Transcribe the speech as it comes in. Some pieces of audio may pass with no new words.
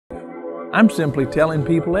I'm simply telling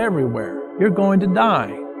people everywhere, you're going to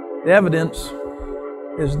die. The evidence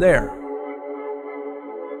is there.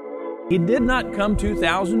 He did not come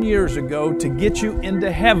 2,000 years ago to get you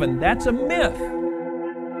into heaven. That's a myth.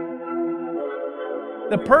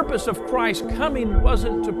 The purpose of Christ coming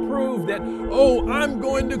wasn't to prove that, oh, I'm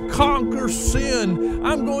going to conquer sin.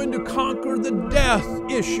 I'm going to conquer the death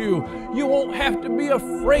issue. You won't have to be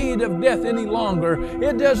afraid of death any longer.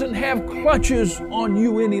 It doesn't have clutches on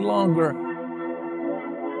you any longer.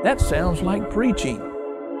 That sounds like preaching.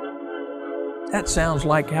 That sounds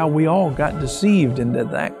like how we all got deceived into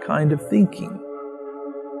that kind of thinking.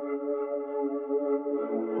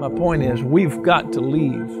 My point is, we've got to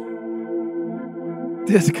leave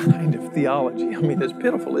this kind of theology. I mean, it's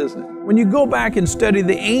pitiful, isn't it? When you go back and study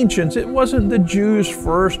the ancients, it wasn't the Jews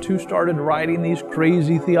first who started writing these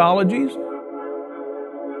crazy theologies.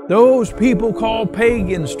 Those people called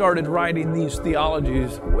pagans started writing these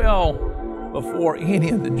theologies well before any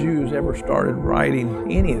of the Jews ever started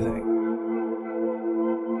writing anything.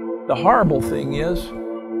 The horrible thing is,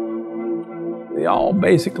 they all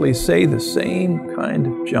basically say the same kind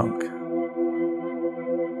of junk.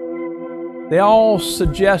 They all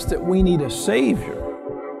suggest that we need a Savior.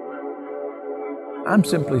 I'm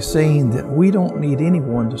simply saying that we don't need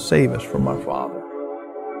anyone to save us from our Father.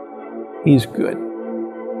 He's good.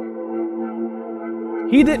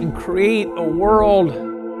 He didn't create a world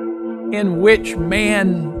in which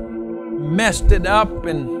man messed it up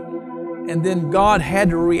and then God had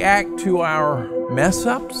to react to our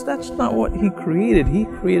mess-ups. That's not what He created. He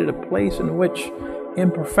created a place in which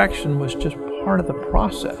imperfection was just part of the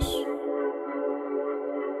process.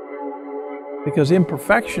 Because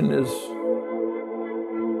imperfection is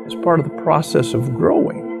part of the process of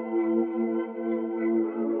growing.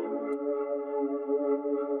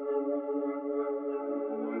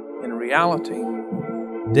 In reality,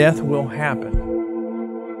 death will happen.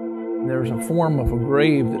 There's a form of a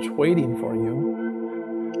grave that's waiting for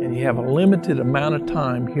you, and you have a limited amount of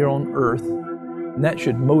time here on earth, and that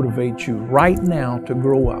should motivate you right now to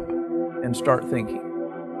grow up and start thinking.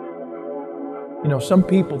 You know, some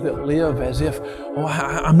people that live as if, oh,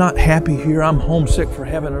 I'm not happy here, I'm homesick for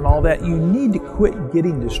heaven and all that. You need to quit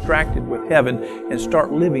getting distracted with heaven and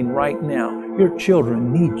start living right now. Your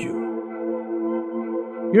children need you.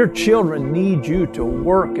 Your children need you to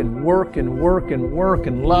work and work and work and work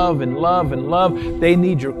and love and love and love. They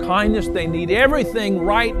need your kindness. They need everything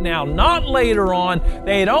right now, not later on.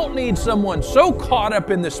 They don't need someone so caught up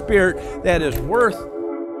in the Spirit that is worth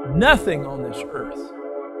nothing on this earth.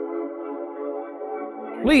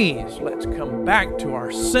 Please, let's come back to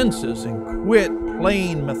our senses and quit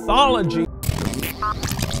playing mythology.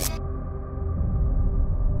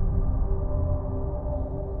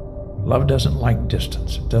 Love doesn't like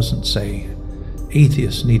distance. It doesn't say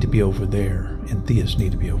atheists need to be over there and theists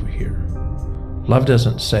need to be over here. Love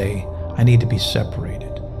doesn't say I need to be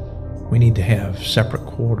separated. We need to have separate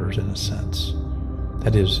quarters in a sense.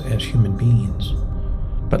 That is, as human beings.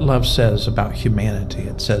 But love says about humanity,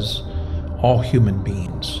 it says all human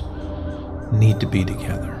beings need to be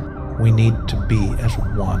together. We need to be as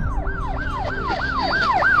one.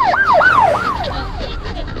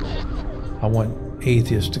 I want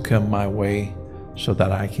atheists to come my way so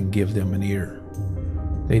that I can give them an ear.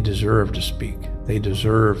 They deserve to speak. They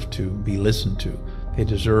deserve to be listened to. They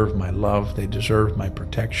deserve my love. They deserve my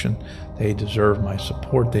protection. They deserve my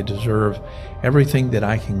support. They deserve everything that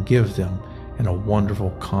I can give them in a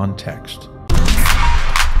wonderful context.